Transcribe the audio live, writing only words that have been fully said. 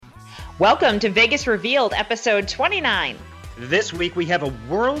Welcome to Vegas Revealed, episode 29. This week we have a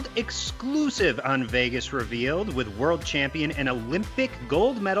world exclusive on Vegas Revealed with world champion and Olympic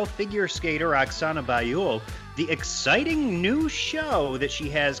gold medal figure skater Oksana Baiul, the exciting new show that she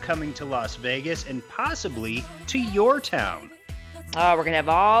has coming to Las Vegas and possibly to your town. Oh, we're going to have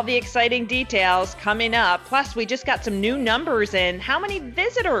all the exciting details coming up. Plus, we just got some new numbers in how many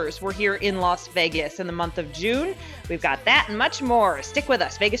visitors were here in Las Vegas in the month of June. We've got that and much more. Stick with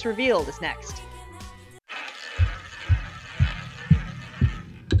us. Vegas Revealed is next.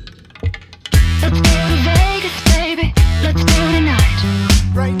 Let's go to Vegas, baby. Let's go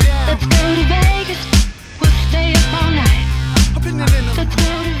tonight. Right now. Let's go to Vegas. We'll stay up all night. Let's go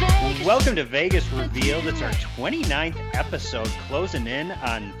to Vegas. Welcome to Vegas Revealed. It's our 29th episode, closing in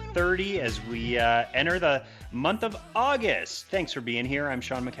on 30 as we enter the month of August. Thanks for being here. I'm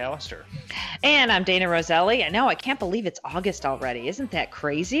Sean McAllister. And I'm Dana Roselli. I know, I can't believe it's August already. Isn't that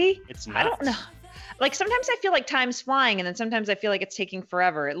crazy? It's nuts. I don't know. Like, sometimes I feel like time's flying, and then sometimes I feel like it's taking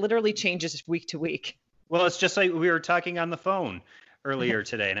forever. It literally changes week to week. Well, it's just like we were talking on the phone earlier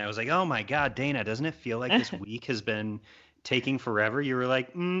today, and I was like, oh my God, Dana, doesn't it feel like this week has been taking forever? You were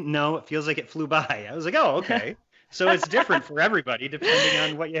like, no, it feels like it flew by. I was like, oh, okay. So it's different for everybody depending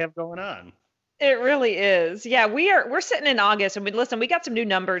on what you have going on. It really is. Yeah, we're sitting in August, and we got some new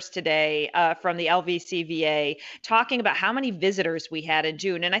numbers today from the LVCVA talking about how many visitors we had in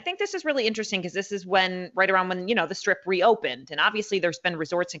June. And I think this is really interesting because this is right around when, the Strip reopened. And obviously there's been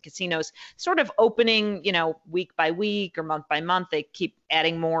resorts and casinos sort of opening, week by week or month by month. They keep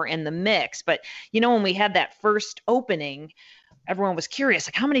adding more in the mix. But, when we had that first opening, everyone was curious,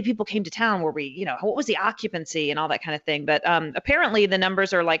 like how many people came to town? Were we, what was the occupancy and all that kind of thing? But apparently the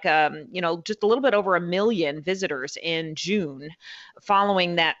numbers are like, just a little bit over 1 million visitors in June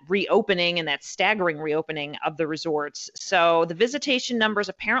following that reopening and that staggering reopening of the resorts. So the visitation numbers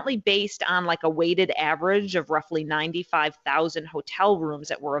apparently based on like a weighted average of roughly 95,000 hotel rooms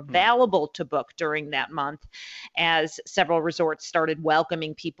that were available to book during that month as several resorts started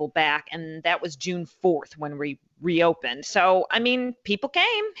welcoming people back. And that was June 4th when we reopened. So, people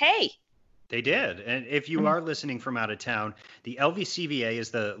came. Hey. They did. And if you are listening from out of town, the LVCVA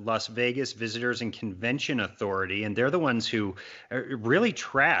is the Las Vegas Visitors and Convention Authority, and they're the ones who really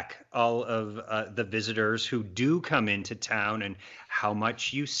track all of the visitors who do come into town and how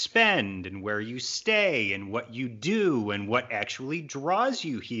much you spend and where you stay and what you do and what actually draws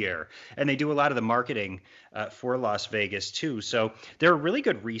you here. And they do a lot of the marketing for Las Vegas too. So they're a really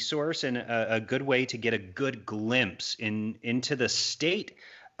good resource and a good way to get a good glimpse into the state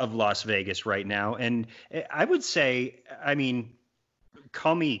of Las Vegas right now. And I would say,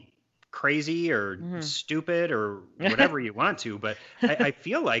 call me crazy or stupid or whatever you want to, but I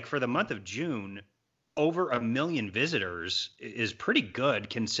feel like for the month of June, over 1 million visitors is pretty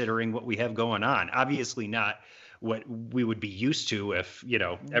good considering what we have going on. Obviously not what we would be used to if,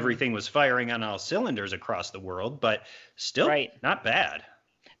 everything was firing on all cylinders across the world, but still not bad.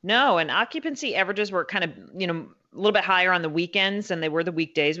 No, and occupancy averages were kind of, a little bit higher on the weekends than they were the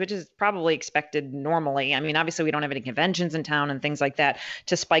weekdays, which is probably expected normally. Obviously we don't have any conventions in town and things like that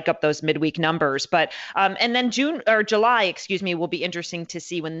to spike up those midweek numbers. But and then July, will be interesting to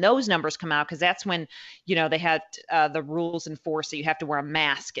see when those numbers come out, because that's when, they had the rules enforced that you have to wear a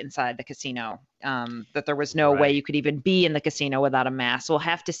mask inside the casino. That there was no way you could even be in the casino without a mask. So we'll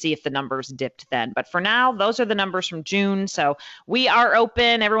have to see if the numbers dipped then. But for now, those are the numbers from June. So we are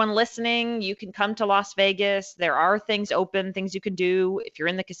open. Everyone listening, you can come to Las Vegas. There are things open, things you can do. If you're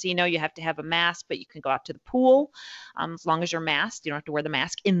in the casino, you have to have a mask, but you can go out to the pool as long as you're masked. You don't have to wear the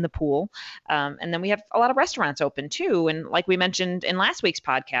mask in the pool. And then we have a lot of restaurants open too. And like we mentioned in last week's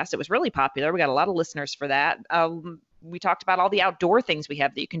podcast, it was really popular. We got a lot of listeners for that. We talked about all the outdoor things we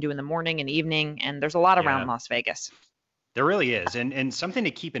have that you can do in the morning and evening, and there's a lot around Las Vegas. There really is. And something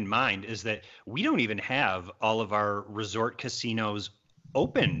to keep in mind is that we don't even have all of our resort casinos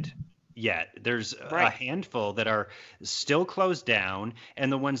opened yet. There's a handful that are still closed down,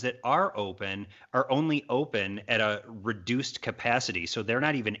 and the ones that are open are only open at a reduced capacity. So they're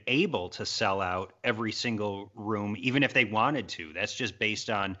not even able to sell out every single room, even if they wanted to. That's just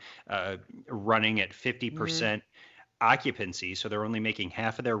based on running at 50% occupancy, so they're only making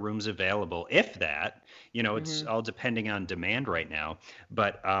half of their rooms available, if that. It's all depending on demand right now.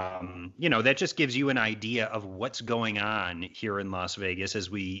 But, that just gives you an idea of what's going on here in Las Vegas as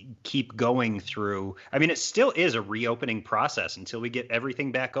we keep going through. It still is a reopening process until we get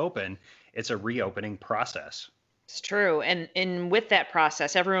everything back open. It's a reopening process. It's true. And with that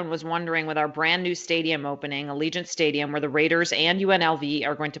process, everyone was wondering with our brand new stadium opening, Allegiant Stadium, where the Raiders and UNLV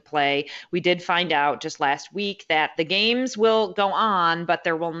are going to play. We did find out just last week that the games will go on, but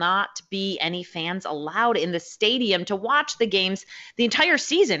there will not be any fans allowed in the stadium to watch the games the entire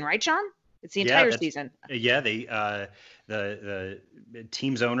season, right, Sean? It's the Yeah, entire that's season. yeah. The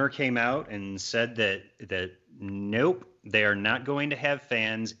team's owner came out and said that nope, they are not going to have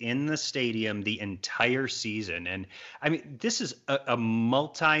fans in the stadium the entire season. And I mean, this is a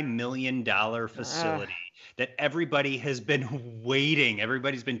multi-million-dollar Ugh. facility that everybody has been waiting.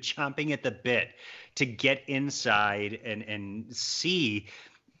 Everybody's been chomping at the bit to get inside and see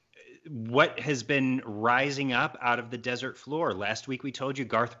what has been rising up out of the desert floor. Last week, we told you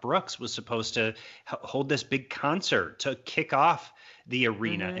Garth Brooks was supposed to hold this big concert to kick off the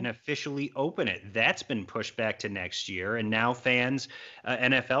arena and officially open it. That's been pushed back to next year. And now fans,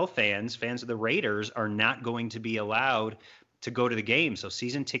 NFL fans of the Raiders, are not going to be allowed to go to the game. So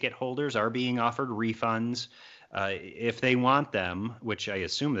season ticket holders are being offered refunds if they want them, which I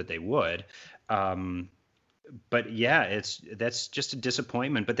assume that they would. But yeah, that's just a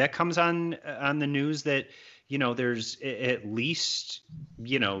disappointment. But that comes on the news that there's at least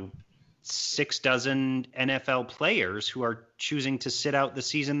 6 dozen NFL players who are choosing to sit out the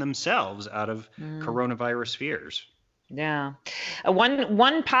season themselves out of coronavirus fears. Yeah.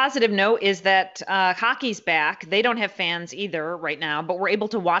 One positive note is that hockey's back. They don't have fans either right now, but we're able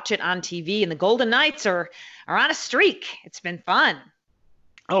to watch it on TV, and the Golden Knights are on a streak. It's been fun.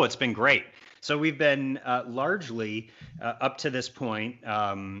 Oh, it's been great. So we've been largely up to this point,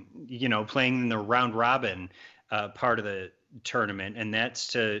 playing in the round robin part of the tournament, and that's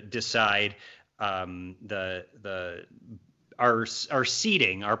to decide our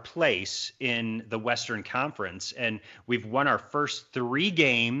seeding, our place in the Western Conference. And we've won our first 3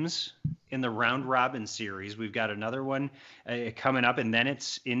 games in the round robin series. We've got another one coming up, and then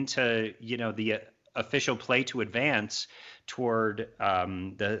it's into the official play to advance toward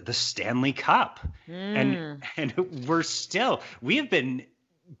the Stanley Cup. And we have been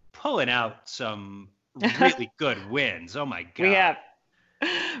pulling out some really good wins. Oh my God. We have.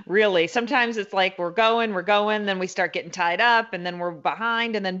 Really, sometimes it's like we're going, then we start getting tied up, and then we're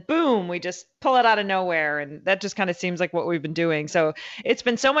behind, and then boom, we just pull it out of nowhere. And that just kind of seems like what we've been doing. So it's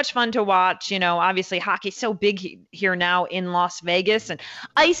been so much fun to watch. Obviously hockey's so big here now in Las Vegas, and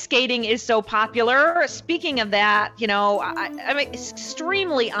ice skating is so popular. Speaking of that, I'm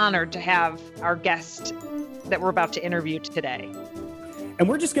extremely honored to have our guest that we're about to interview today. And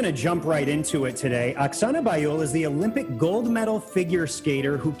we're just going to jump right into it today. Oksana Baiul is the Olympic gold medal figure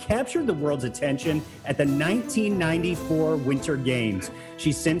skater who captured the world's attention at the 1994 Winter Games.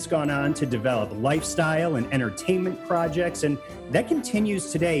 She's since gone on to develop lifestyle and entertainment projects, and that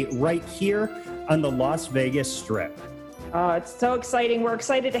continues today right here on the Las Vegas Strip. It's so exciting. We're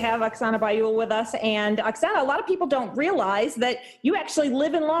excited to have Oksana Baiul with us. And Oksana, a lot of people don't realize that you actually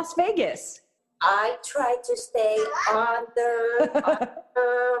live in Las Vegas. I try to stay on the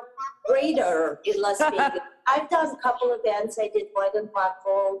radar in Las Vegas. I've done a couple of events. I did White and Black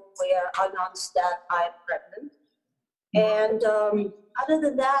Gold where I announced that I'm pregnant. And other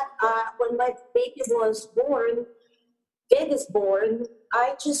than that, when my baby was born, Vegas born,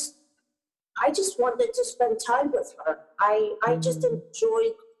 I just wanted to spend time with her. I just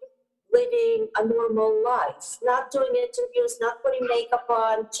enjoyed living a normal life, not doing interviews, not putting makeup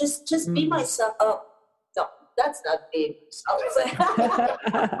on, just be myself. Oh, no, that's not being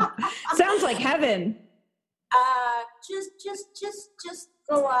myself. Sounds like heaven. Just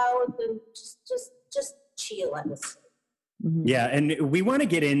go out and just chill, I would say. Yeah, and we want to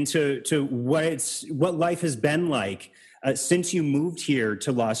get into what life has been like since you moved here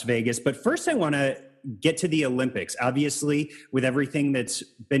to Las Vegas. But first, I want to get to the Olympics. Obviously, with everything that's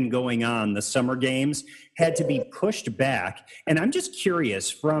been going on, the Summer Games had to be pushed back. And I'm just curious,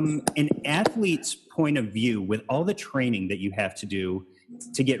 from an athlete's point of view, with all the training that you have to do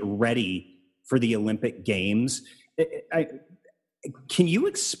to get ready for the Olympic Games, can you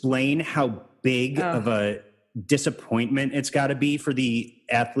explain how big of a disappointment it's got to be for the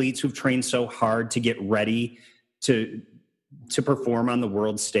athletes who've trained so hard to get ready to perform on the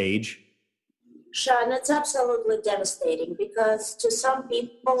world stage? Sean, it's absolutely devastating because to some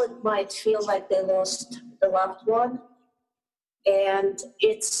people it might feel like they lost the loved one. And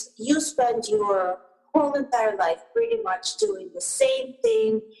you spend your whole entire life pretty much doing the same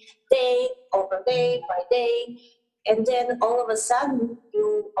thing day over day by day. And then all of a sudden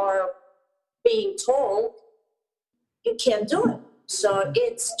you are being told you can't do it. So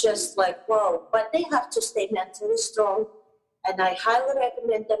it's just like, whoa, but they have to stay mentally strong. And I highly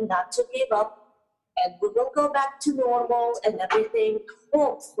recommend them not to give up and we will go back to normal, and everything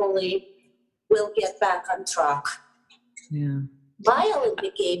hopefully will get back on track. Yeah. My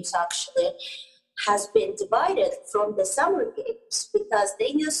Olympic Games actually has been divided from the Summer Games because they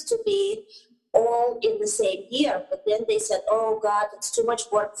used to be all in the same year, but then they said, oh God, it's too much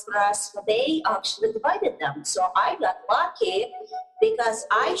work for us. So they actually divided them. So I got lucky because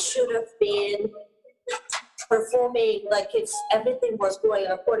I should have been performing, like if everything was going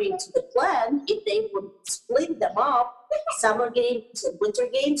according to the plan, if they would split them up, Summer Games and Winter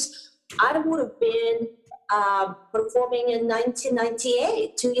Games, I would have been performing in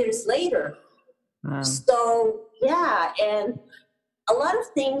 1998, 2 years later. Wow. So, yeah, and a lot of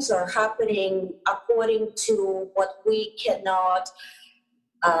things are happening according to what we cannot,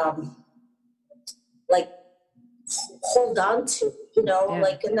 hold on to.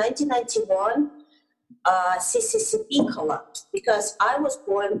 Like in 1991, CCCP collapsed because I was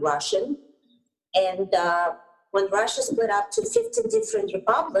born Russian, and when Russia split up to 15 different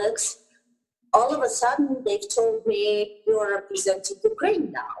republics, all of a sudden they've told me you're representing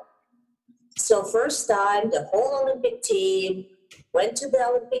Ukraine now. So first time the whole Olympic team went to the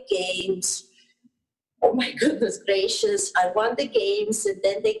Olympic Games. Oh my goodness gracious, I won the games, and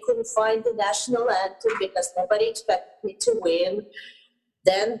then they couldn't find the national anthem because nobody expected me to win.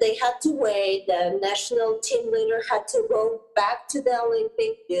 Then they had to wait. The national team leader had to go back to the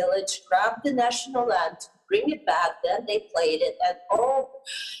Olympic Village, grab the national anthem, bring it back. Then they played it. And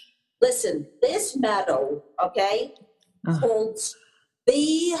listen, this medal, okay, holds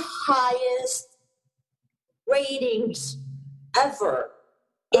the highest ratings ever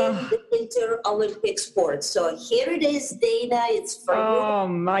in the Winter Olympic sport. So here it is, Dana. It's for you. Oh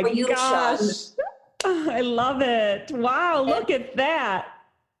my for you, gosh. Sean. I love it. Wow, look at that.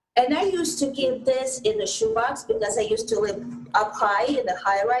 And I used to keep this in a shoebox because I used to live up high in a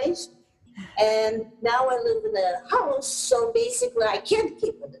high rise. And now I live in a house, so basically I can't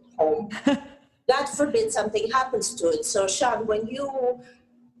keep it at home. God forbid something happens to it. So Sean, when you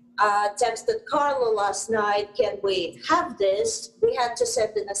texted Carla last night, can we have this? We had to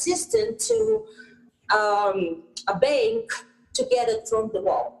send an assistant to a bank to get it from the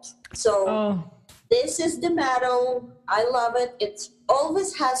vault. So this is the medal. I love it. It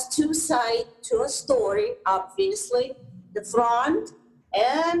always has two sides to a story, obviously, the front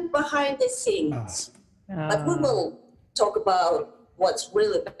and behind the scenes. But we will talk about what's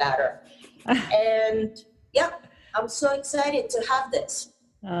really better. And yeah, I'm so excited to have this.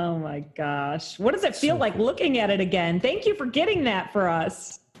 Oh my gosh. What does it feel like looking at it again? Thank you for getting that for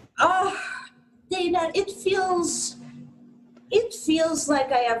us. Oh, Dana, it feels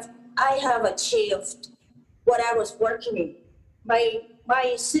like I have achieved what I was working my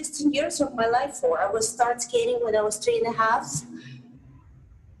 16 years of my life for. I was start skating when I was 3.5.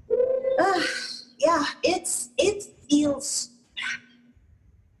 Yeah, it feels,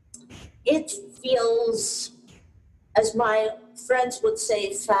 as my friends would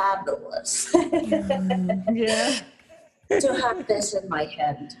say, fabulous. Yeah. To have this in my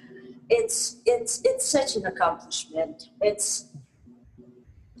hand. It's such an accomplishment. It's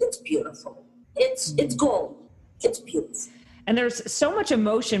beautiful. It's gold. It's beautiful. And there's so much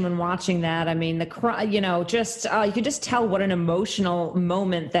emotion when watching that. I mean, the cry, you can just tell what an emotional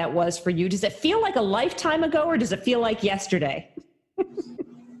moment that was for you. Does it feel like a lifetime ago, or does it feel like yesterday?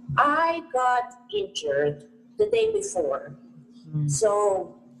 I got injured the day before.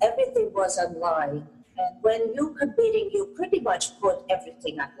 So everything was online. And when you're competing, you pretty much put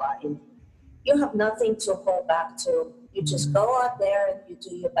everything online. You have nothing to hold back to. You just go out there and you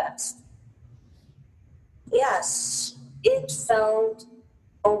do your best. Yes, it felt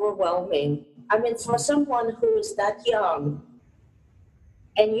overwhelming. I mean, for someone who is that young,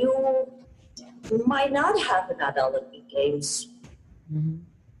 and you might not have another Olympic Games,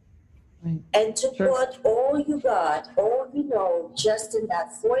 Right. and to put all you got, all you know, just in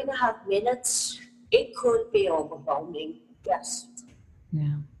that 4.5 minutes, it could be overwhelming. Yes.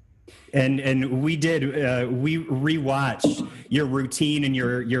 Yeah. And we did, we rewatched your routine and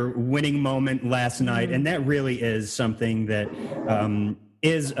your winning moment last night. And that really is something that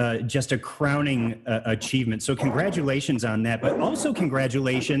is just a crowning achievement. So congratulations on that, but also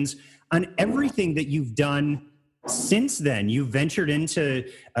congratulations on everything that you've done since then. You've ventured into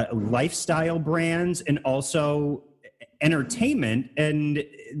lifestyle brands and also entertainment. And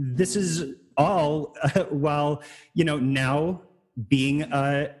this is all while, now being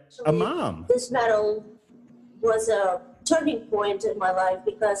a mom. This medal was a turning point in my life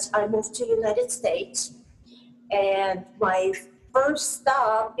because I moved to United States, and my first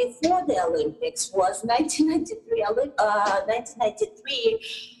stop before the Olympics was 1993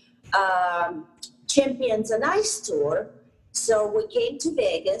 Champions and Ice tour. So we came to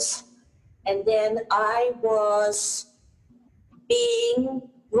Vegas, and then I was being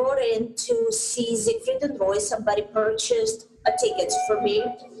brought in to see Siegfried and Roy. Somebody purchased a ticket for me,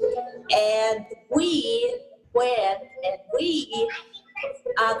 and we went and we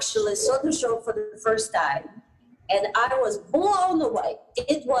actually saw the show for the first time, and I was blown away.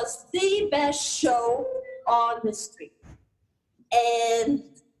 It was the best show on the street, and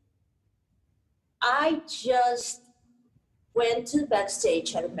I just went to the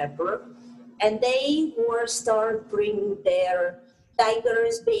backstage, I remember, and they were started bringing their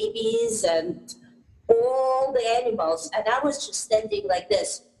tigers, babies, and all the animals, and I was just standing like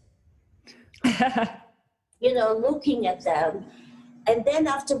this, looking at them. And then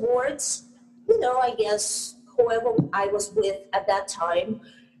afterwards, I guess whoever I was with at that time,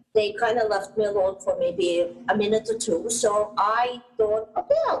 they kind of left me alone for maybe a minute or two. So I thought,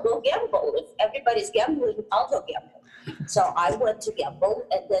 okay, I'll go gamble. If everybody's gambling, I'll go gamble. So I went to gamble,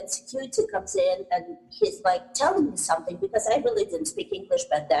 and then security comes in, and he's like telling me something, because I really didn't speak English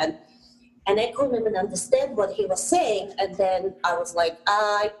back then. And I couldn't even understand what he was saying. And then I was like,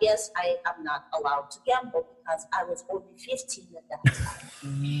 I guess I am not allowed to gamble, because I was only 15 at that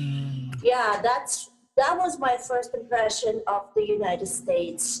time. Yeah, that was my first impression of the United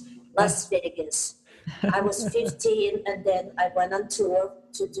States, Las Vegas. I was 15, and then I went on tour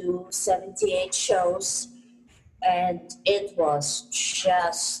to do 78 shows. And it was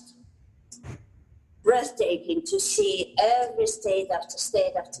just breathtaking to see every state after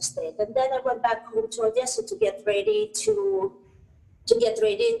state after state. And then I went back home to Odessa to get ready to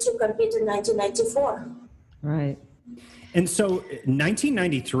compete in 1994. Right. And so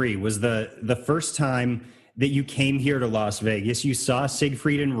 1993 was the first time that you came here to Las Vegas. You saw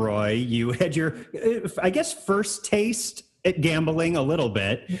Siegfried and Roy. You had your, I guess, first taste at gambling a little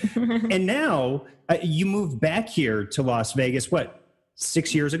bit. And now you moved back here to Las Vegas,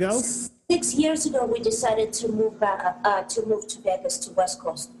 6 years ago? 6 years ago, we decided to move back, to Vegas to West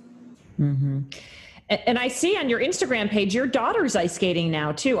Coast. Mm-hmm. And I see on your Instagram page, your daughter's ice skating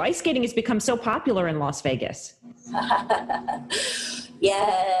now too. Ice skating has become so popular in Las Vegas.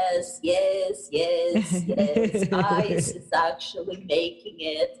 Yes. Ice is actually making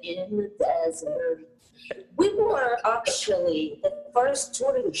it in the desert. We were actually the first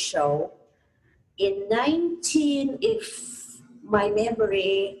touring show in if my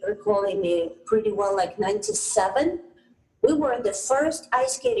memory recalling me pretty well, like 97. We were the first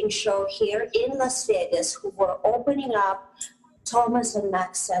ice skating show here in Las Vegas who were opening up Thomas and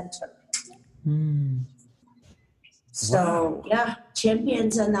Mack Center. So, yeah,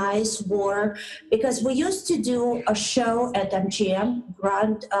 Champions and Ice were, because we used to do a show at MGM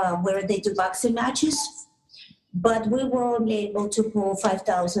Grand where they do boxing matches, but we were only able to pull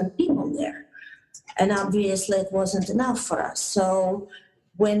 5,000 people there. And obviously it wasn't enough for us. So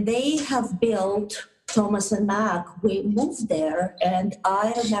when they have built Thomas and Mack, we moved there, and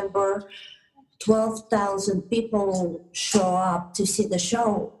I remember 12,000 people show up to see the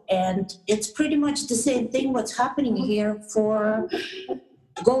show. And it's pretty much the same thing what's happening here for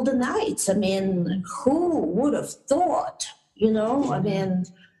Golden Knights. I mean, who would have thought, I mean,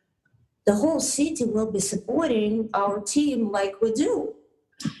 the whole city will be supporting our team like we do.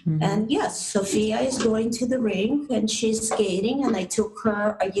 Mm-hmm. And yes, Sophia is going to the rink and she's skating, and I took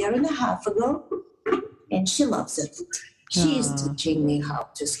her a year and a half ago, and she loves it. She's teaching me how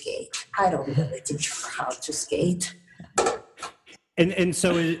to skate. I don't really teach her how to skate. And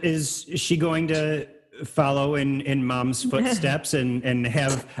so is she going to follow in mom's footsteps and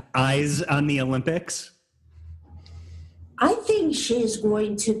have eyes on the Olympics? I think she's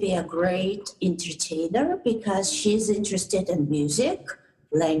going to be a great entertainer because she's interested in music,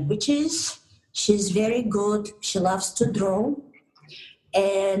 languages. She's very good. She loves to draw,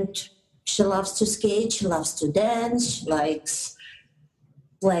 and she loves to skate. She loves to dance. She likes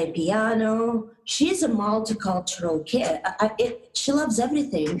play piano. She's a multicultural kid. She loves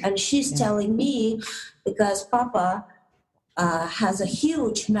everything. And she's telling me, because Papa has a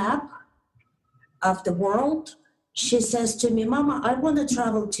huge map of the world, she says to me, Mama, I want to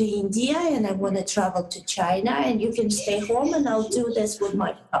travel to India and I want to travel to China, and you can stay home and I'll do this with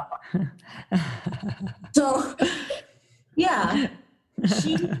my Papa. So, yeah.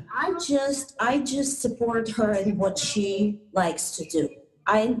 I just support her in what she likes to do.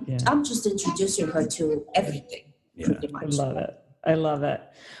 I'm just introducing her to everything, pretty much. I love it. I love it.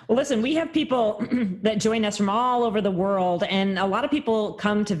 Well, listen, we have people that join us from all over the world, and a lot of people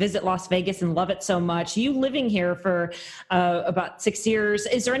come to visit Las Vegas and love it so much. You living here for about 6 years,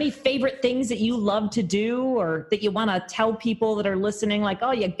 is there any favorite things that you love to do or that you want to tell people that are listening, like,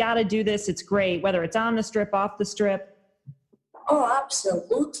 oh, you got to do this, it's great, whether it's on the Strip, off the Strip? Oh,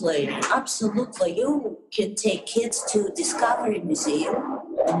 absolutely. Absolutely. You can take kids to Discovery Museum.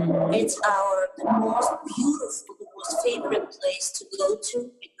 It's our most beautiful, most favorite place to go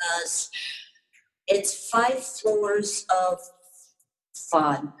to because it's 5 floors of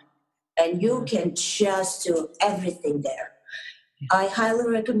fun and you can just do everything there. I highly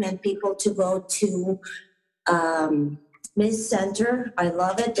recommend people to go to Miss Center. I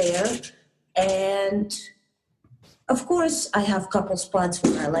love it there. And of course, I have a couple spots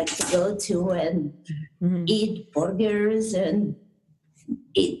where I like to go to and eat burgers and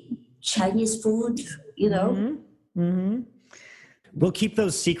eat Chinese food, you know. We'll keep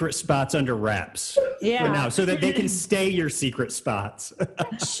those secret spots under wraps for now so that they can stay your secret spots.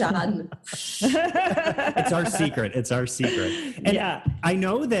 Sean. It's our secret. It's our secret. And I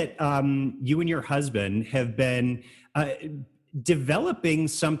know that you and your husband have been developing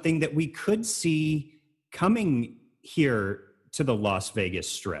something that we could see coming here to the Las Vegas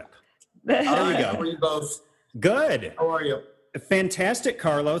Strip. How are you both? Good. How are you? Fantastic,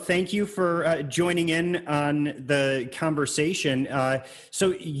 Carlo. Thank you for joining in on the conversation.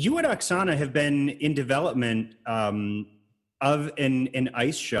 So you and Oksana have been in development of an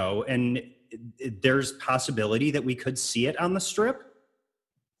ice show, and there's possibility that we could see it on the Strip?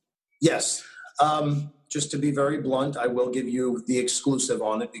 Yes. Just to be very blunt, I will give you the exclusive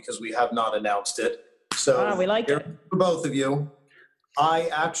on it because we have not announced it. So we like it. For both of you, I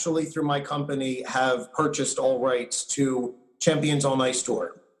actually, through my company, have purchased all rights to Champions on Ice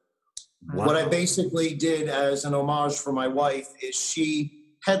Tour. Wow. What I basically did as an homage for my wife is she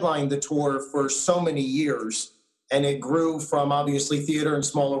headlined the tour for so many years, and it grew from obviously theater and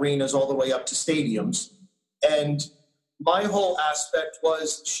small arenas all the way up to stadiums. And my whole aspect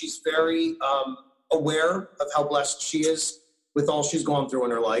was she's very aware of how blessed she is with all she's gone through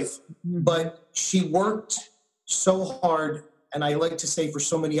in her life, but she worked so hard, and I like to say for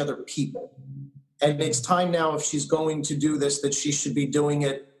so many other people. And it's time now, if she's going to do this, that she should be doing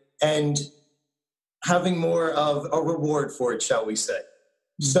it and having more of a reward for it, shall we say.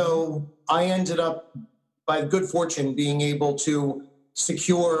 So I ended up, by good fortune, being able to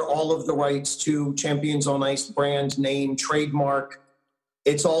secure all of the rights to Champions on Ice brand, name, trademark.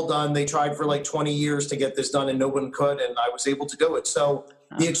 It's all done. They tried for like 20 years to get this done and no one could, and I was able to do it. So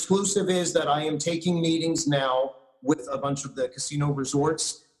the exclusive is that I am taking meetings now with a bunch of the casino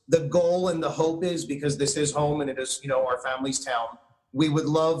resorts. The goal and the hope is, because this is home and it is, our family's town, we would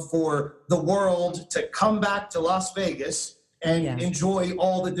love for the world to come back to Las Vegas and enjoy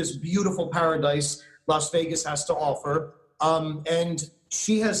all that this beautiful paradise Las Vegas has to offer. And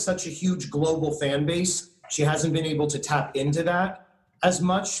she has such a huge global fan base. She hasn't been able to tap into that as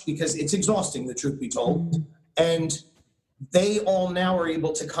much because it's exhausting, the truth be told. And they all now are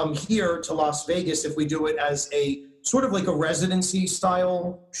able to come here to Las Vegas if we do it as a sort of like a residency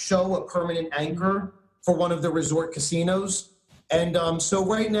style show, a permanent anchor for one of the resort casinos. And so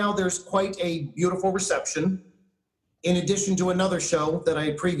right now there's quite a beautiful reception, in addition to another show that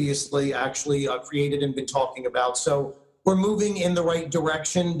I previously actually created and been talking about. So we're moving in the right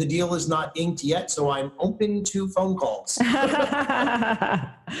direction. The deal is not inked yet, so I'm open to phone calls. We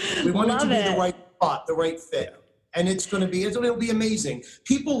want it to be the right spot, the right fit. And it'll be amazing.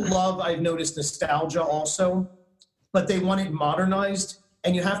 People love, I've noticed, nostalgia also, but they want it modernized,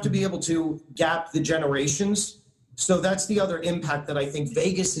 and you have to be able to gap the generations. So that's the other impact that I think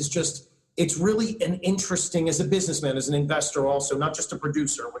Vegas is it's really an interesting, as a businessman, as an investor also, not just a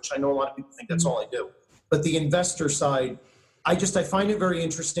producer, which I know a lot of people think that's all I do. But the investor side, I find it very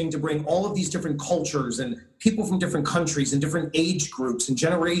interesting to bring all of these different cultures and people from different countries and different age groups and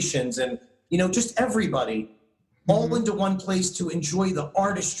generations and, just everybody all into one place to enjoy the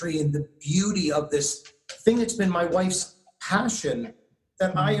artistry and the beauty of this thing that's been my wife's passion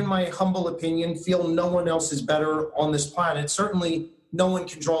that I, in my humble opinion, feel no one else is better on this planet. Certainly no one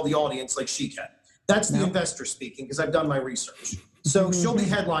can draw the audience like she can. That's the investor speaking, because I've done my research. So she'll be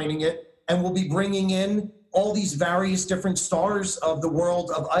headlining it. And we'll be bringing in all these various different stars of the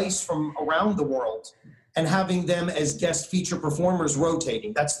world of ice from around the world and having them as guest feature performers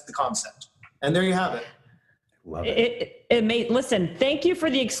rotating. That's the concept. And there you have it. Love it. Listen, thank you for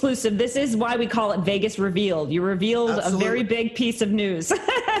the exclusive. This is why we call it Vegas Revealed. You revealed a very big piece of news.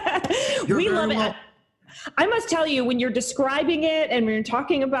 We love it. I must tell you, when you're describing it and when you're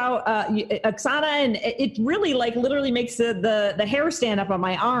talking about Oksana, and it really like literally makes the hair stand up on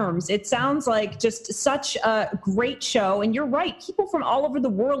my arms. It sounds like just such a great show. And you're right, people from all over the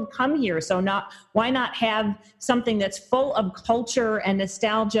world come here. So why not have something that's full of culture and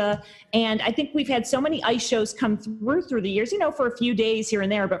nostalgia? And I think we've had so many ice shows come through the years, for a few days here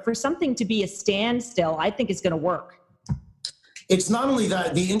and there, but for something to be a standstill, I think it's going to work. It's not only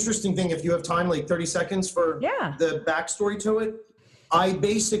that, the interesting thing, if you have time, like 30 seconds for the backstory to it, I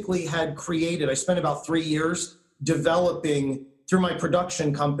basically had created, I spent about 3 years developing through my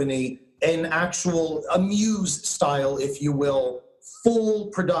production company an actual Amuse style, if you will, full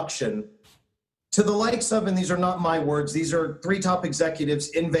production to the likes of, and these are not my words, these are 3 top executives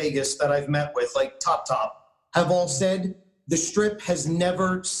in Vegas that I've met with, like top, have all said, the Strip has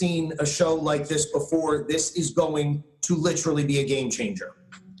never seen a show like this before. This is going to literally be a game changer,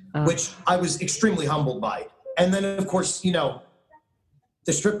 which I was extremely humbled by. And then, of course, the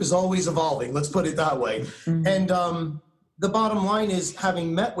Strip is always evolving. Let's put it that way. Mm-hmm. And the bottom line is,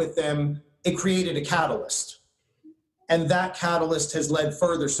 having met with them, it created a catalyst. And that catalyst has led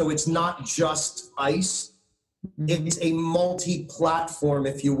further. So it's not just ice. Mm-hmm. It's a multi-platform,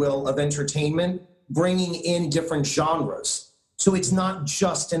 if you will, of entertainment, bringing in different genres. So it's not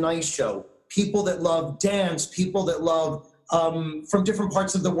just an ice show. People that love dance, people that love from different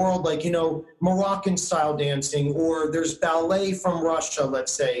parts of the world, like, Moroccan style dancing, or there's ballet from Russia,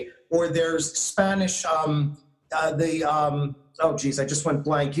 let's say, or there's Spanish, I just went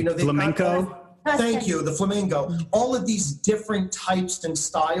blank. Flamenco? Thank you, the flamenco. All of these different types and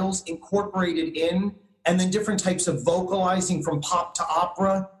styles incorporated in, and then different types of vocalizing from pop to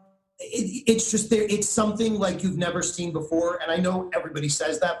opera. It's just there. It's something like you've never seen before. And I know everybody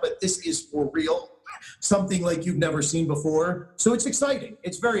says that, but this is for real. Something like you've never seen before. So it's exciting.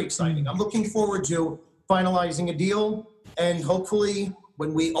 It's very exciting. I'm looking forward to finalizing a deal. And hopefully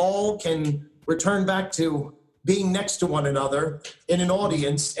when we all can return back to being next to one another in an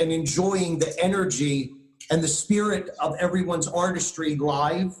audience and enjoying the energy and the spirit of everyone's artistry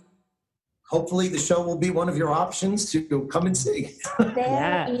live, hopefully the show will be one of your options to come and see.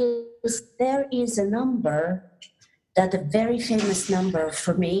 There is a number, that a very famous number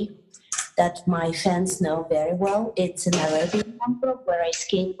for me, that my fans know very well. It's an Arabian number where I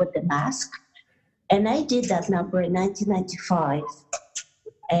skate with the mask. And I did that number in 1995.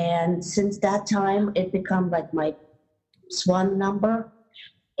 And since that time, it became like my swan number.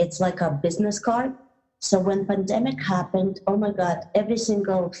 It's like a business card. So when pandemic happened, oh my God, every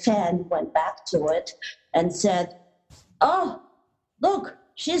single fan went back to it and said, oh, look,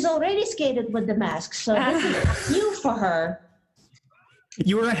 she's already skated with the mask. So this is new for her.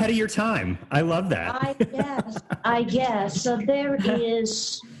 You were ahead of your time. I love that. I guess. So there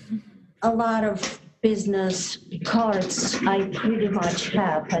is a lot of business cards I pretty much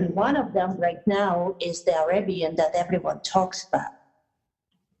have. And one of them right now is the Arabian that everyone talks about,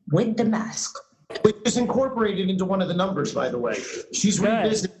 with the mask. Which is incorporated into one of the numbers, by the way. She's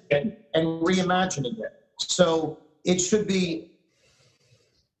revisiting it and reimagining it. So it should be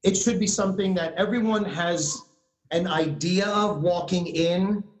something that everyone has an idea of walking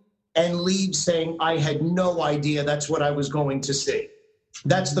in and leave saying, I had no idea that's what I was going to see.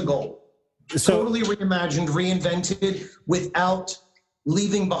 That's the goal. So, totally reimagined, reinvented, without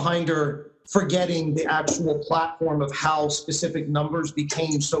leaving behind her forgetting the actual platform of how specific numbers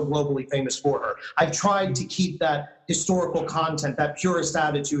became so globally famous for her. I've tried to keep that historical content, that purist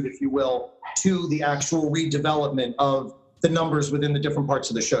attitude, if you will, to the actual redevelopment of the numbers within the different parts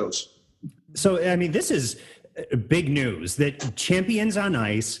of the shows. So, I mean, this is big news that Champions on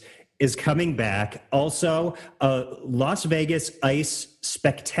Ice is coming back. Also, Las Vegas Ice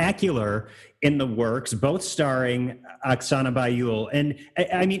Spectacular in the works, both starring Oksana Baiul. And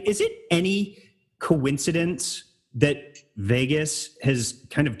I mean, is it any coincidence that Vegas has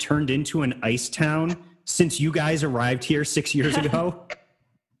kind of turned into an ice town since you guys arrived here 6 years ago?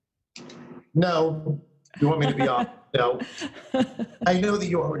 No. You want me to be honest? No. I know that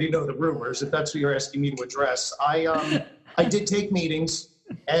you already know the rumors, if that's what you're asking me to address. I did take meetings,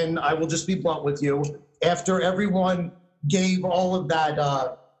 and I will just be blunt with you. After everyone gave all of that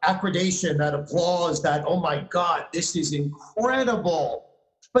accreditation, that applause, that, oh my God, this is incredible.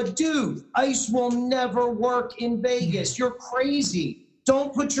 But dude, ice will never work in Vegas. You're crazy.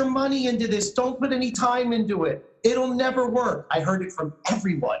 Don't put your money into this. Don't put any time into it. It'll never work. I heard it from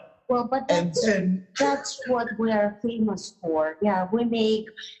everyone. Well, but that's what we're famous for. Yeah, we make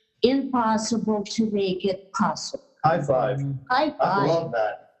impossible to make it possible. High five. High five. I love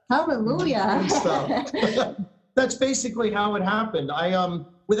that. Hallelujah. Good stuff. that's basically how it happened.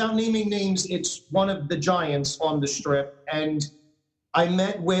 Without naming names, it's one of the giants on the Strip, and I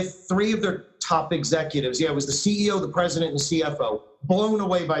met with 3 of their top executives. Yeah, it was the CEO, the president, and the CFO. Blown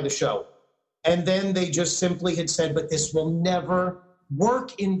away by the show. And then they just simply had said, but this will never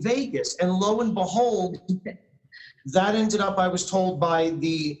work in Vegas. And lo and behold, that ended up, I was told by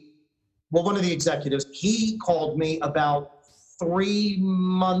one of the executives, he called me about 3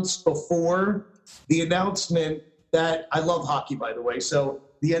 months before the announcement that, I love hockey, by the way, so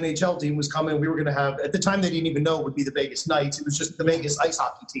the NHL team was coming. We were going to have, at the time, they didn't even know it would be the Vegas Knights. It was just the Vegas ice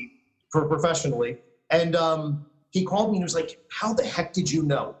hockey team for professionally. And he called me and he was like, how the heck did you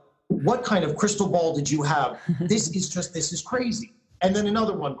know? What kind of crystal ball did you have? This is crazy. And then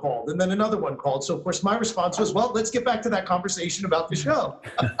another one called, and then another one called. So, of course, my response was, well, let's get back to that conversation about the show.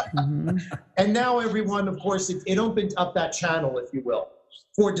 And now everyone, of course, it opened up that channel, if you will,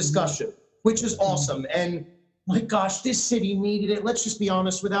 for discussion, which is awesome. And my gosh, this city needed it. Let's just be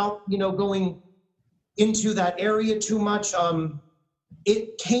honest, without, going into that area too much.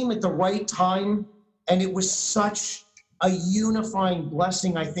 It came at the right time, and it was such a unifying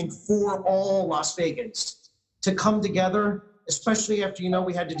blessing, I think, for all Las Vegans to come together, especially after,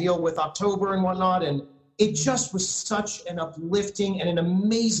 we had to deal with October and whatnot. And it just was such an uplifting and an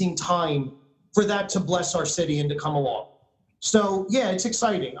amazing time for that to bless our city and to come along. So, yeah, it's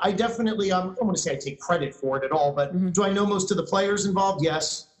exciting. I definitely, I don't want to say I take credit for it at all, but do I know most of the players involved?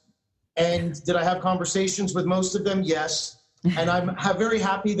 Yes. And did I have conversations with most of them? Yes. And I'm very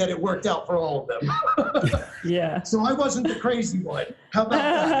happy that it worked out for all of them. Yeah. So I wasn't the crazy one. How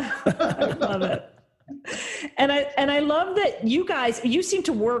about that? I love it. And I love that you seem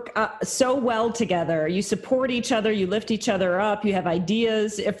to work so well together. You support each other, you lift each other up, you have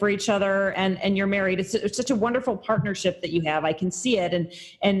ideas for each other, and you're married. It's such a wonderful partnership that you have. I can see it.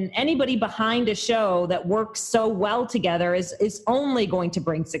 And anybody behind a show that works so well together is only going to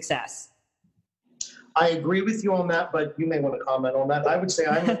bring success. I agree with you on that, but you may want to comment on that. I would say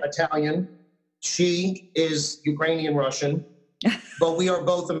I'm Italian. She is Ukrainian Russian, but we are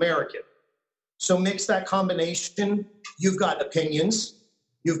both American. So mix that combination, you've got opinions,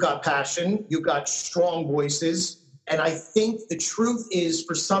 you've got passion, you've got strong voices. And I think the truth is,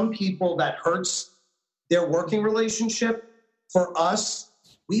 for some people that hurts their working relationship. For us,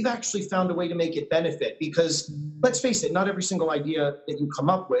 we've actually found a way to make it benefit, because let's face it, not every single idea that you come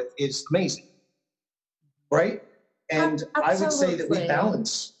up with is amazing, right? And I would say that we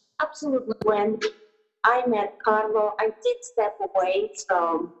balance. Absolutely. When I met Carlo, I did step away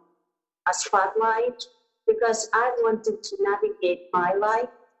from a spotlight because I wanted to navigate my life,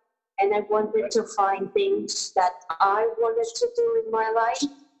 and I wanted to find things that I wanted to do in my life.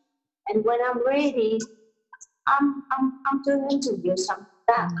 And when I'm ready, I'm doing interviews. I'm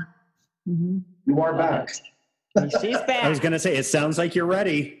back. Mm-hmm. You are back. She's back. I was going to say, it sounds like you're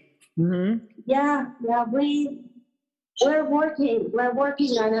ready. Mm-hmm. Yeah, we're working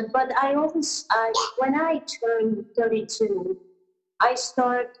on it. But when I turned 32, I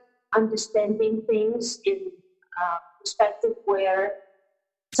start understanding things in perspective where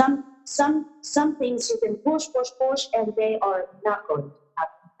some things you can push, and they are not going to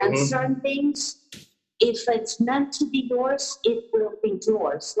happen. And certain things, if it's meant to be yours, it will be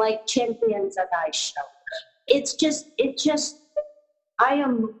yours. Like Champions and I show. It's just. I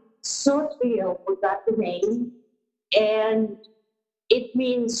am so thrilled with that name, and it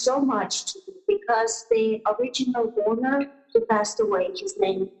means so much to me because the original owner, he passed away. His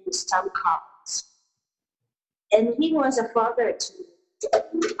name is Tom Collins, and he was a father to me.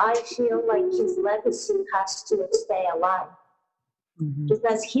 I feel like his legacy has to stay alive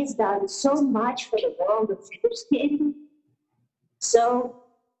because he's done so much for the world of figure skating. So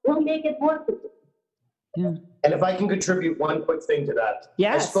we'll make it work with it. Yeah. And if I can contribute one quick thing to that.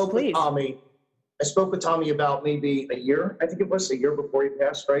 Yes, I spoke please. with Tommy about maybe a year before he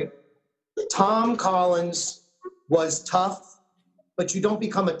passed, right? Tom Collins was tough, but you don't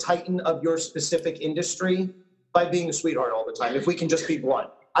become a titan of your specific industry by being a sweetheart all the time, if we can just be blunt.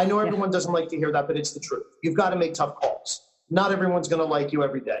 I know everyone doesn't like to hear that, but it's the truth. You've got to make tough calls. Not everyone's going to like you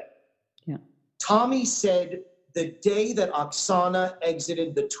every day. Yeah. Tommy said the day that Oksana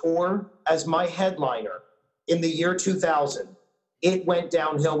exited the tour as my headliner in the year 2000, it went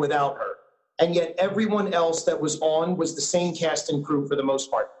downhill without her. And yet everyone else that was on was the same cast and crew for the most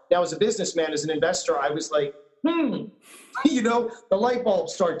part. Now, as a businessman, as an investor, I was like, the light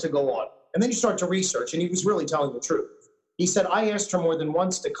bulbs start to go on. And then you start to research, and he was really telling the truth. He said, I asked her more than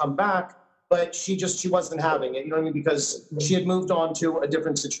once to come back, but she wasn't having it, you know what I mean? Because she had moved on to a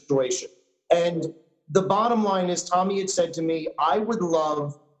different situation. And the bottom line is, Tommy had said to me, I would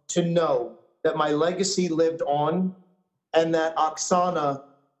love to know that my legacy lived on, and that Oksana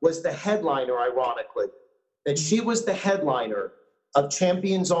was the headliner, ironically, that she was the headliner of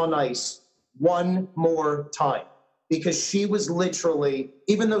Champions on Ice one more time. Because she was literally,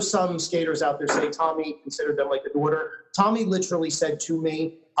 even though some skaters out there say Tommy considered them like a daughter, Tommy literally said to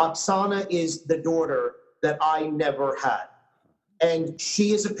me, Oksana is the daughter that I never had. And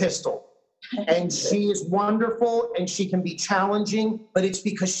she is a pistol. And she is wonderful and she can be challenging, but it's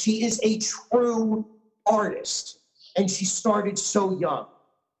because she is a true artist. And she started so young.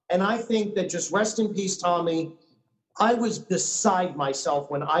 And I think that just rest in peace, Tommy. I was beside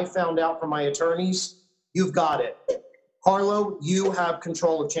myself when I found out from my attorneys, you've got it. Carlo, you have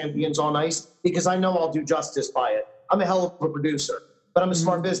control of Champions on Ice because I know I'll do justice by it. I'm a hell of a producer, but I'm a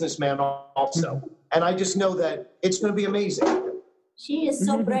smart businessman also. And I just know that it's going to be amazing. She is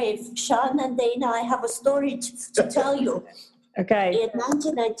so brave. Sean and Dana, I have a story to tell you. Okay. In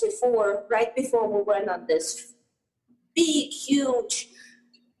 1994, right before we went on this big, huge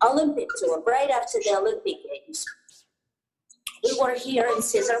Olympic tour, right after the Olympic Games, we were here in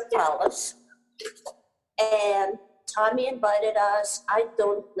Caesar Palace, and Tommy invited us. I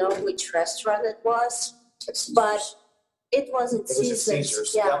don't know which restaurant it was, but it was at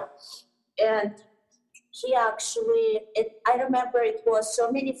Caesar's. Yeah. And he actually, I remember it was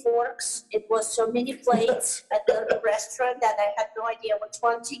so many forks, it was so many plates at the restaurant that I had no idea which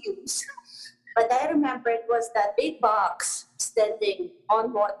one to use. But I remember it was that big box standing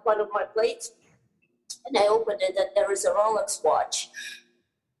on one of my plates, and I opened it and there was a Rolex watch.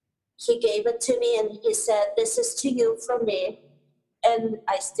 He gave it to me and he said, this is to you from me. And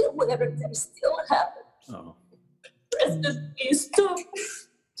I still wear it, I still have it. Oh. Rest in peace too.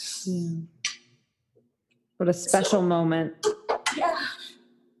 Yeah. What a special moment. Yeah.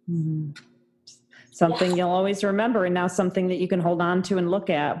 Something you'll always remember, and now something that you can hold on to and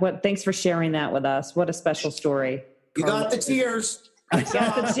look at. Thanks for sharing that with us. What a special story. You got the tears. I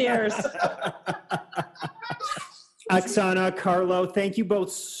got the tears. Oksana, Carlo, thank you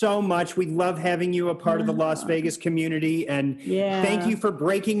both so much. We love having you a part of the Las Vegas community, and thank you for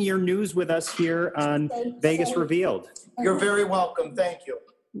breaking your news with us here on Vegas Revealed. You're very welcome. Thank you.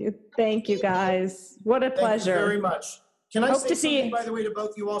 Thank you, guys. What a pleasure. Thank you very much. Can I Hope say to see something, you. by the way, to both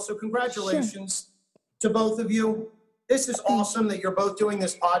of you also? Congratulations to both of you. This is awesome that you're both doing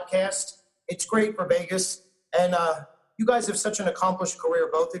this podcast. It's great for Vegas. And you guys have such an accomplished career,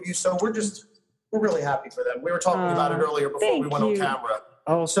 both of you. So we're really happy for them. We were talking about it earlier before we went on camera.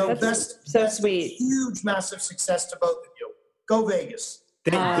 Oh, so that's best sweet. Huge, massive success to both of you. Go Vegas.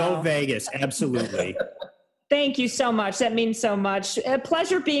 Go Vegas. Absolutely. Thank you so much. That means so much. A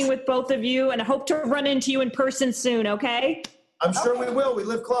pleasure being with both of you, and I hope to run into you in person soon, okay? I'm sure we will. We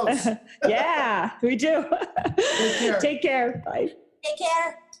live close. Yeah, we do. Take care. Take care. Bye. Take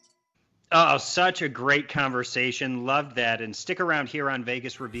care. Oh, such a great conversation. Loved that. And stick around here on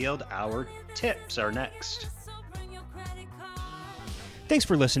Vegas Revealed. Our tips are next. Thanks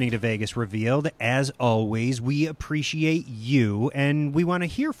for listening to Vegas Revealed. As always, we appreciate you, and we want to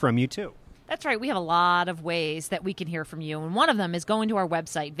hear from you, too. That's right. We have a lot of ways that we can hear from you. And one of them is going to our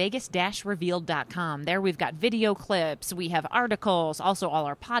website, vegas-revealed.com. There we've got video clips. We have articles. Also, all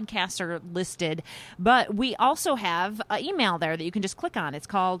our podcasts are listed. But we also have an email there that you can just click on. It's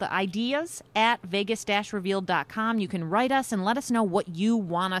called ideas@vegas-revealed.com. You can write us and let us know what you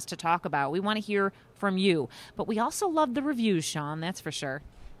want us to talk about. We want to hear from you. But we also love the reviews, Sean. That's for sure.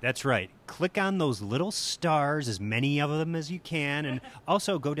 That's right. Click on those little stars, as many of them as you can, and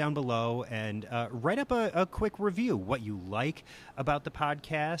also go down below and write up a quick review, what you like about the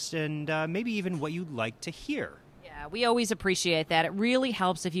podcast, and maybe even what you'd like to hear. Yeah, we always appreciate that. It really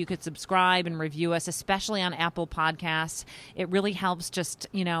helps if you could subscribe and review us, especially on Apple Podcasts. It really helps just,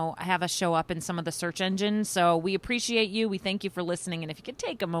 have us show up in some of the search engines. So we appreciate you. We thank you for listening. And if you could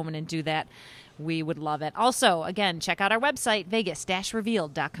take a moment and do that, we would love it. Also, again, check out our website,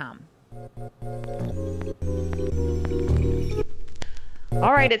 vegas-revealed.com.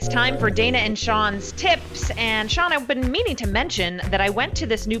 All right, it's time for Dana and Sean's tips. And Sean, I've been meaning to mention that I went to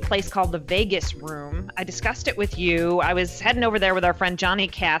this new place called the Vegas Room. I discussed it with you. I was heading over there with our friend Johnny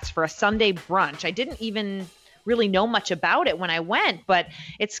Katz for a Sunday brunch. I didn't even really know much about it when I went, but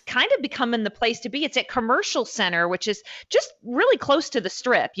it's kind of becoming the place to be. It's at Commercial Center, which is just really close to the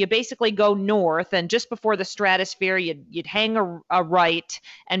Strip. You basically go north, and just before the Stratosphere, you'd hang a right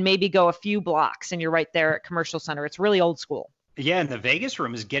and maybe go a few blocks, and you're right there at Commercial Center. It's really old school. Yeah, and the Vegas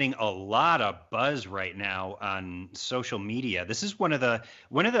Room is getting a lot of buzz right now on social media. This is one of the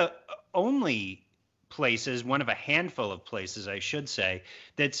only places, one of a handful of places, I should say,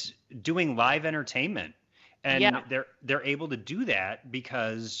 that's doing live entertainment. And they're able to do that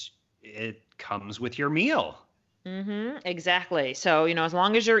because it comes with your meal. Exactly. So, as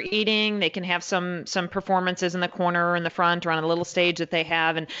long as you're eating, they can have some performances in the corner or in the front or on a little stage that they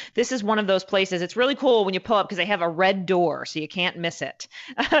have. And this is one of those places. It's really cool when you pull up because they have a red door, so you can't miss it.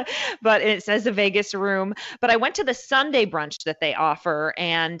 But it says the Vegas Room. But I went to the Sunday brunch that they offer,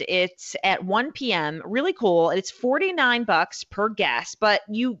 and it's at 1 p.m. Really cool. It's $49 per guest, but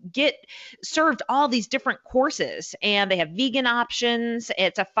you get served all these different courses, and they have vegan options.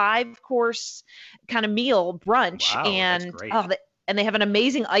 It's a 5-course kind of meal brunch. Wow, and that's great. And they have an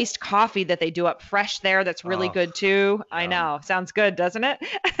amazing iced coffee that they do up fresh there that's really good too. I know. Sounds good, doesn't it?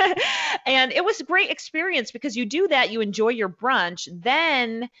 And it was a great experience because you do that, you enjoy your brunch,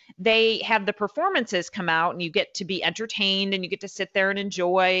 then they have the performances come out and you get to be entertained and you get to sit there and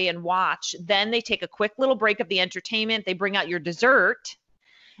enjoy and watch. Then they take a quick little break of the entertainment, they bring out your dessert,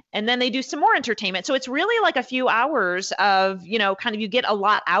 and then they do some more entertainment. So it's really like a few hours of, kind of you get a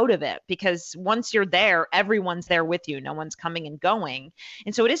lot out of it because once you're there, everyone's there with you. No one's coming and going.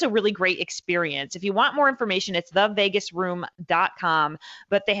 And so it is a really great experience. If you want more information, it's thevegasroom.com.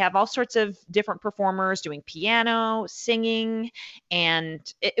 But they have all sorts of different performers doing piano, singing, and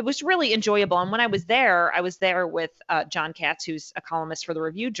it was really enjoyable. And when I was there with John Katz, who's a columnist for the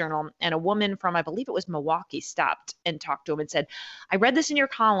Review Journal, and a woman from, I believe it was Milwaukee, stopped and talked to him and said, I read this in your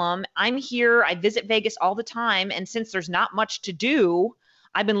column. I'm here. I visit Vegas all the time. And since there's not much to do,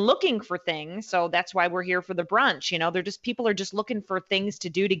 I've been looking for things. So that's why we're here for the brunch. People are just looking for things to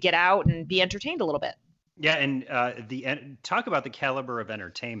do to get out and be entertained a little bit. Yeah, and talk about the caliber of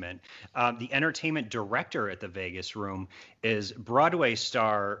entertainment. The entertainment director at the Vegas Room is Broadway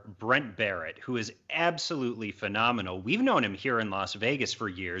star Brent Barrett, who is absolutely phenomenal. We've known him here in Las Vegas for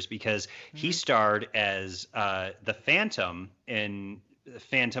years because he starred as the Phantom in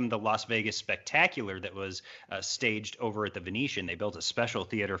Phantom, the Las Vegas Spectacular that was staged over at the Venetian. They built a special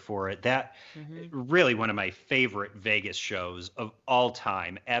theater for it. That really one of my favorite Vegas shows of all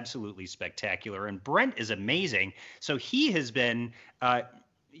time. Absolutely spectacular. And Brent is amazing. So he has been,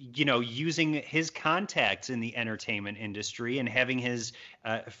 using his contacts in the entertainment industry and having his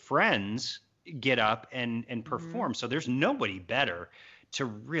friends get up and perform. So there's nobody better to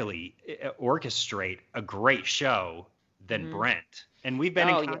really orchestrate a great show than Brent. And we've been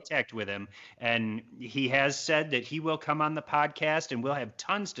in contact with him, and he has said that he will come on the podcast, and we'll have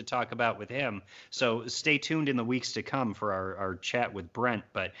tons to talk about with him. So stay tuned in the weeks to come for our chat with Brent.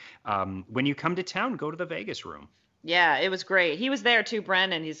 But when you come to town, go to the Vegas Room. Yeah, it was great. He was there too,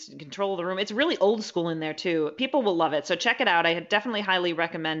 Brent, and he's in control of the room. It's really old school in there too. People will love it. So check it out. I definitely highly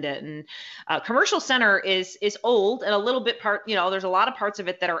recommend it. And Commercial Center is old and a little bit there's a lot of parts of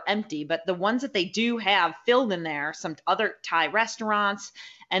it that are empty, but the ones that they do have filled in there, some other Thai restaurants,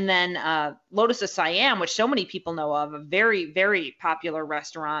 and then Lotus of Siam, which so many people know of, a very, very popular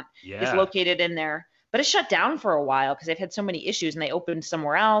restaurant, is located in there. But it shut down for a while because they've had so many issues, and they opened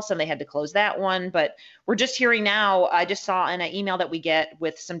somewhere else and they had to close that one. But we're just hearing now, I just saw in an email that we get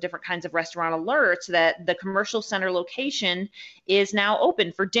with some different kinds of restaurant alerts that the Commercial Center location is now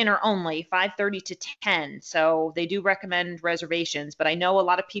open for dinner only, 5:30 to 10. So they do recommend reservations. But I know a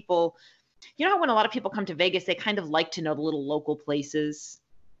lot of people, how when a lot of people come to Vegas, they kind of like to know the little local places.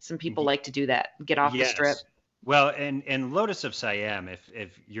 Some people like to do that, get off the strip. Well, and Lotus of Siam,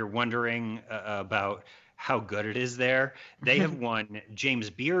 if you're wondering about how good it is there, they have won James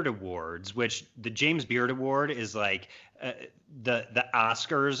Beard Awards, which the James Beard Award is like the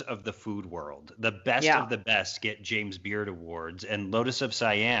Oscars of the food world. The best of the best get James Beard Awards, and Lotus of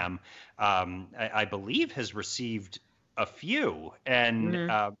Siam, I believe, has received a few,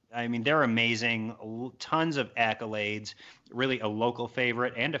 and I mean, they're amazing. Tons of accolades. Really a local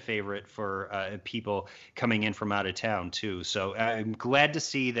favorite and a favorite for people coming in from out of town too. So I'm glad to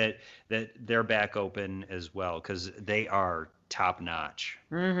see that they're back open as well, because they are top notch.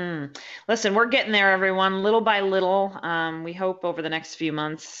 Listen, we're getting there, everyone, little by little. We hope over the next few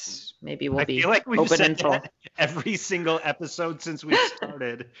months, maybe we'll be like we've open said and full. That every single episode since we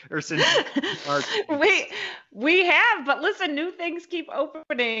started, or since we have, but listen, new things keep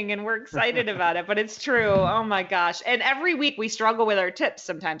opening, and we're excited about it. But it's true. Oh my gosh! And every week we struggle with our tips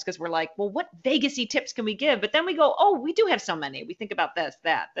sometimes because we're like, well, what Vegas-y tips can we give? But then we go, oh, we do have so many. We think about this,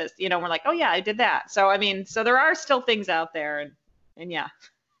 that, this. We're like, oh yeah, I did that. So I mean, so there are still things out there, and yeah.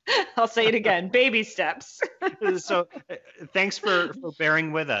 I'll say it again, baby steps. So thanks for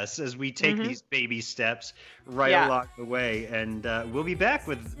bearing with us as we take these baby steps along the way. And we'll be back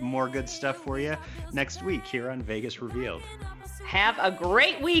with more good stuff for you next week here on Vegas Revealed. Have a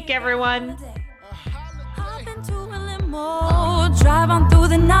great week, everyone. Drive on through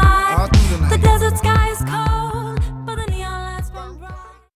the night.